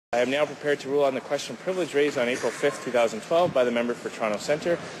I am now prepared to rule on the question of privilege raised on April 5th, 2012 by the member for Toronto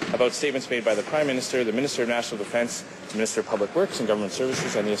Centre about statements made by the Prime Minister, the Minister of National Defence, the Minister of Public Works and Government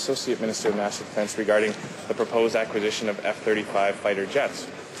Services and the Associate Minister of National Defence regarding the proposed acquisition of F-35 fighter jets.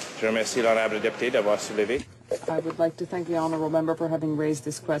 Je remercie l'honorable député d'avoir soulevé. I would like to thank the honourable member for having raised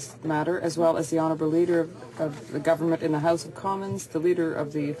this matter, as well as the honourable leader of the government in the House of Commons, the leader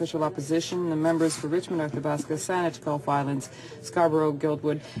of the official opposition, the members for Richmond, Arthabaska, Saanich, Gulf Islands, Scarborough,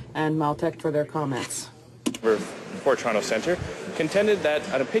 Guildwood, and Maltec for their comments. For Toronto Centre, contended that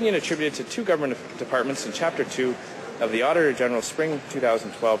an opinion attributed to two government departments in Chapter 2 of the Auditor General Spring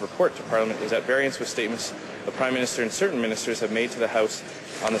 2012 report to Parliament is at variance with statements the Prime Minister and certain ministers have made to the House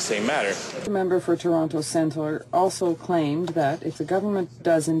on the same matter. The member for Toronto Centre also claimed that if the government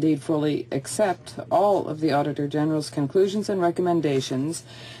does indeed fully accept all of the Auditor General's conclusions and recommendations,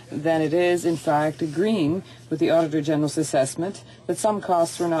 then it is in fact agreeing with the Auditor General's assessment that some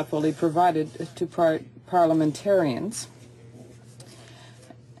costs were not fully provided to parliamentarians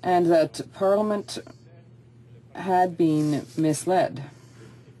and that Parliament had been misled.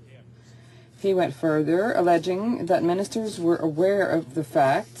 He went further, alleging that ministers were aware of the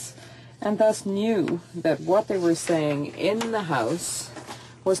facts and thus knew that what they were saying in the House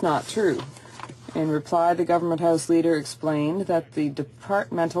was not true. In reply, the Government House leader explained that the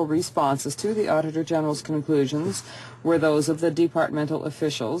departmental responses to the Auditor General's conclusions were those of the departmental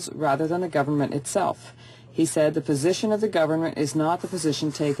officials rather than the government itself. He said the position of the government is not the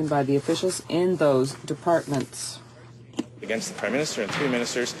position taken by the officials in those departments. Against the Prime Minister and three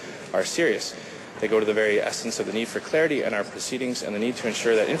ministers are serious. They go to the very essence of the need for clarity in our proceedings and the need to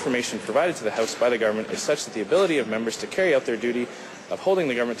ensure that information provided to the House by the government is such that the ability of members to carry out their duty of holding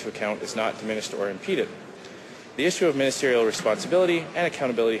the government to account is not diminished or impeded. The issue of ministerial responsibility and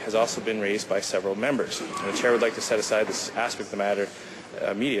accountability has also been raised by several members, and the Chair would like to set aside this aspect of the matter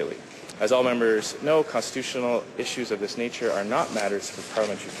immediately. As all members know, constitutional issues of this nature are not matters for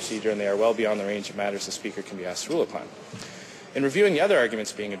parliamentary procedure, and they are well beyond the range of matters the Speaker can be asked to rule upon. In reviewing the other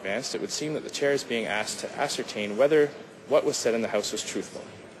arguments being advanced, it would seem that the Chair is being asked to ascertain whether what was said in the House was truthful.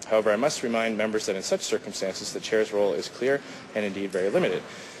 However, I must remind members that in such circumstances, the Chair's role is clear and indeed very limited.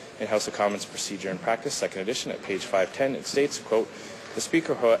 In House of Commons Procedure and Practice, 2nd edition, at page 510, it states, quote, "The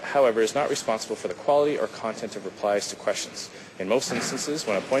Speaker, however, is not responsible for the quality or content of replies to questions. In most instances,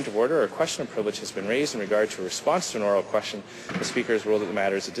 when a point of order or a question of privilege has been raised in regard to a response to an oral question, the Speaker has ruled that the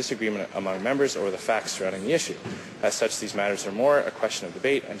matter is a disagreement among members over the facts surrounding the issue. As such, these matters are more a question of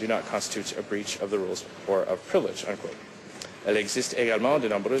debate and do not constitute a breach of the rules or of privilege," unquote.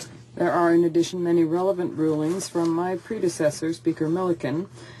 There are, in addition, many relevant rulings from my predecessor, Speaker Milliken,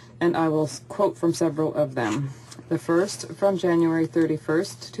 and I will quote from several of them. The first, from January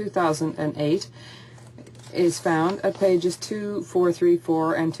 31st, 2008, is found at pages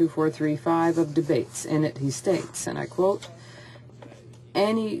 2434 and 2435 of debates. In it he states, and I quote,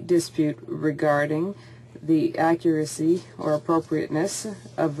 "Any dispute regarding the accuracy or appropriateness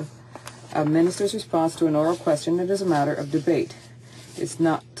of a minister's response to an oral question, it is a matter of debate. It's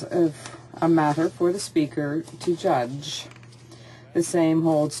not a matter for the Speaker to judge. The same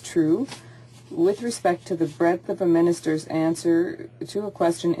holds true with respect to the breadth of a minister's answer to a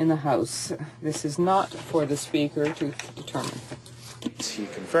question in the House. This is not for the Speaker to determine." He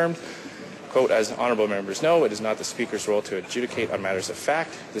confirmed, quote, "As honourable members know, it is not the Speaker's role to adjudicate on matters of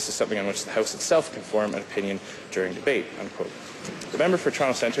fact. This is something on which the House itself can form an opinion during debate," unquote. The member for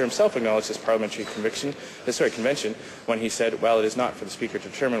Toronto Centre himself acknowledged this parliamentary convention when he said, "Well, it is not for the Speaker to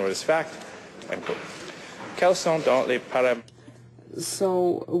determine what is fact," unquote. Quels sont donc les paramètres?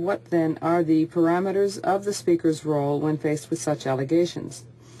 So what then are the parameters of the Speaker's role when faced with such allegations?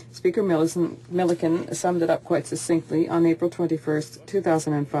 Speaker Milliken summed it up quite succinctly on April 21st,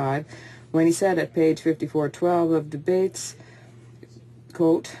 2005, when he said at page 5412 of debates,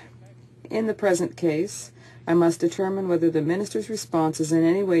 quote, "In the present case, I must determine whether the minister's responses in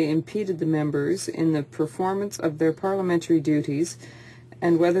any way impeded the members in the performance of their parliamentary duties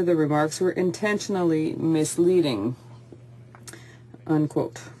and whether the remarks were intentionally misleading,"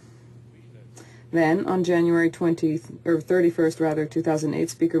 unquote. Then, on January 31st,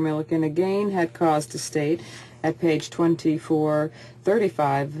 2008, Speaker Milliken again had cause to state at page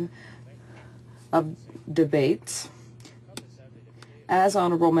 2435 of debates, "As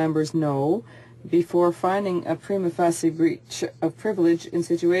honourable members know, before finding a prima facie breach of privilege in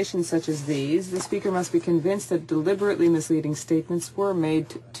situations such as these, the Speaker must be convinced that deliberately misleading statements were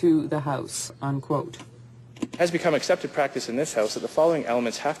made to the House," unquote. It has become accepted practice in this House that the following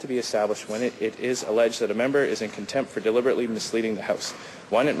elements have to be established when it is alleged that a member is in contempt for deliberately misleading the House.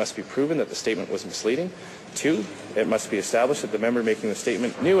 1, it must be proven that the statement was misleading. 2, it must be established that the member making the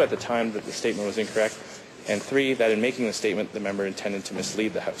statement knew at the time that the statement was incorrect. And 3, that in making the statement, the member intended to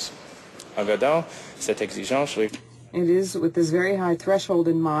mislead the House. En regardant cette exigence, it is with this very high threshold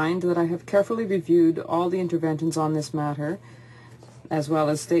in mind that I have carefully reviewed all the interventions on this matter, as well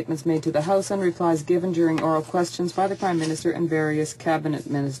as statements made to the House and replies given during oral questions by the Prime Minister and various cabinet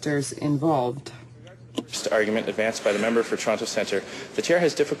ministers involved. First argument advanced by the member for Toronto Centre, the Chair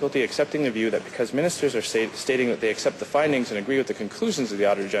has difficulty accepting the view that because ministers are stating that they accept the findings and agree with the conclusions of the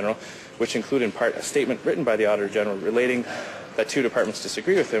Auditor General, which include in part a statement written by the Auditor General relating that 2 departments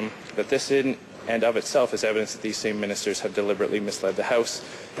disagree with him, that this in and of itself is evidence that these same ministers have deliberately misled the House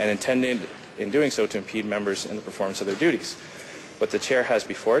and intended in doing so to impede members in the performance of their duties. What the Chair has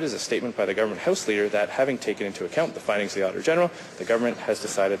before it is a statement by the Government House Leader that, having taken into account the findings of the Auditor General, the Government has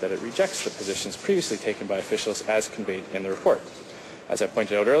decided that it rejects the positions previously taken by officials as conveyed in the report. As I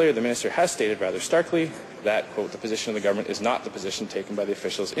pointed out earlier, the Minister has stated rather starkly that, quote, the position of the Government is not the position taken by the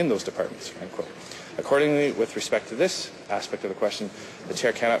officials in those departments, end quote. Accordingly, with respect to this aspect of the question, the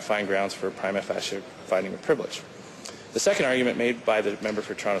Chair cannot find grounds for a prima facie finding of privilege. The second argument made by the member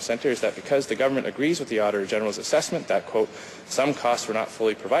for Toronto Centre is that because the Government agrees with the Auditor General's assessment that, quote, some costs were not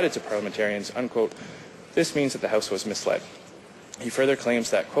fully provided to parliamentarians, unquote, this means that the House was misled. He further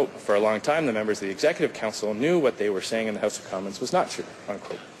claims that, quote, for a long time the members of the Executive Council knew what they were saying in the House of Commons was not true,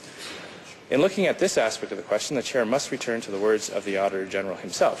 unquote. In looking at this aspect of the question, the Chair must return to the words of the Auditor General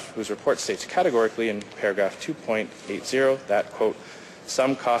himself, whose report states categorically in paragraph 2.80 that, quote,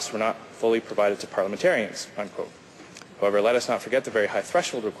 some costs were not fully provided to parliamentarians, unquote. However, let us not forget the very high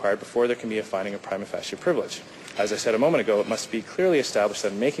threshold required before there can be a finding of prima facie privilege. As I said a moment ago, it must be clearly established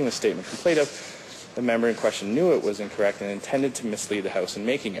that in making the statement complained of, the member in question knew it was incorrect and intended to mislead the House in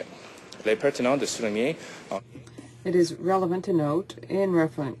making it. Il est pertinent de souligner. It is relevant to note, in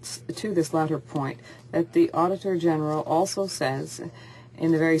reference to this latter point, that the Auditor General also says,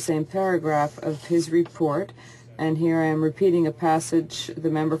 in the very same paragraph of his report, and here I am repeating a passage the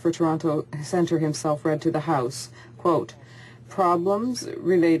member for Toronto Centre himself read to the House, quote, problems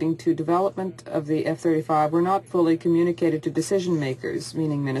relating to development of the F-35 were not fully communicated to decision makers,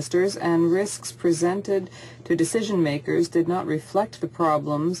 meaning ministers, and risks presented to decision makers did not reflect the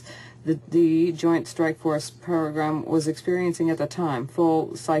problems that the Joint Strike Force program was experiencing at the time.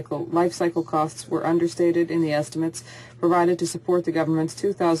 Life cycle costs were understated in the estimates provided to support the government's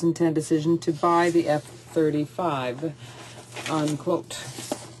 2010 decision to buy the F-35, unquote.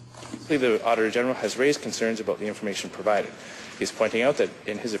 The Auditor General has raised concerns about the information provided. He is pointing out that,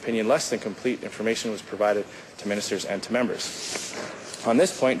 in his opinion, less than complete information was provided to ministers and to members. On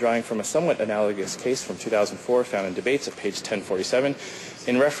this point, drawing from a somewhat analogous case from 2004 found in debates at page 1047,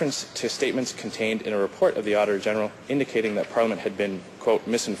 in reference to statements contained in a report of the Auditor General indicating that Parliament had been, quote,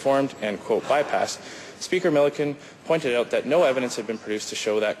 misinformed and, quote, bypassed, Speaker Milliken pointed out that no evidence had been produced to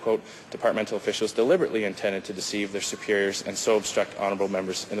show that, quote, departmental officials deliberately intended to deceive their superiors and so obstruct honourable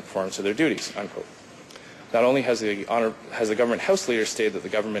members in the performance of their duties, unquote. Not only has the Government House Leader stated that the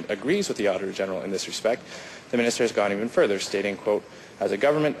Government agrees with the Auditor General in this respect, the Minister has gone even further, stating, quote, as a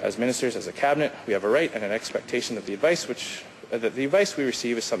Government, as Ministers, as a Cabinet, we have a right and an expectation that the advice we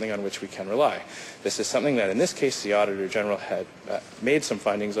receive is something on which we can rely. This is something that, in this case, the Auditor General had made some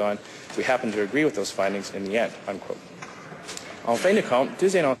findings on. We happen to agree with those findings in the end, unquote. En fin de compte,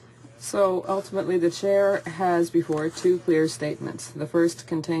 So ultimately the Chair has before it 2 clear statements. The first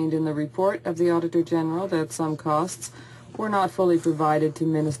contained in the report of the Auditor General that some costs were not fully provided to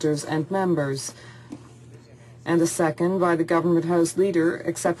ministers and members, and the second by the Government House Leader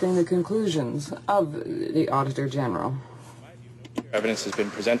accepting the conclusions of the Auditor General. Evidence has been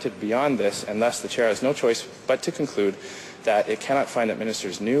presented beyond this, and thus the Chair has no choice but to conclude that it cannot find that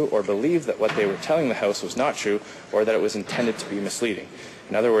ministers knew or believed that what they were telling the House was not true or that it was intended to be misleading.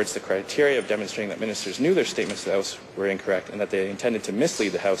 In other words, the criteria of demonstrating that ministers knew their statements to the House were incorrect and that they intended to mislead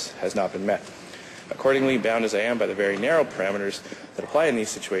the House has not been met. Accordingly, bound as I am by the very narrow parameters that apply in these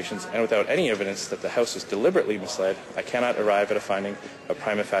situations, and without any evidence that the House was deliberately misled, I cannot arrive at a finding of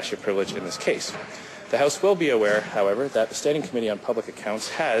prima facie privilege in this case. The House will be aware, however, that the Standing Committee on Public Accounts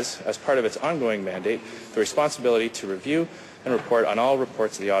has, as part of its ongoing mandate, the responsibility to review and report on all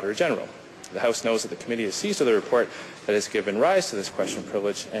reports of the Auditor General. The House knows that the Committee is seized of the report that has given rise to this question of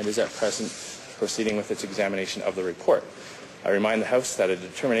privilege and is at present proceeding with its examination of the report. I remind the House that a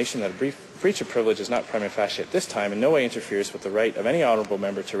determination that a breach of privilege is not prima facie at this time in no way interferes with the right of any honourable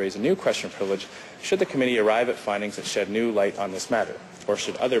member to raise a new question of privilege should the committee arrive at findings that shed new light on this matter, or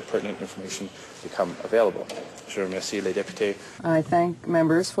should other pertinent information become available. Je remercie les députés. I thank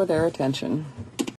members for their attention.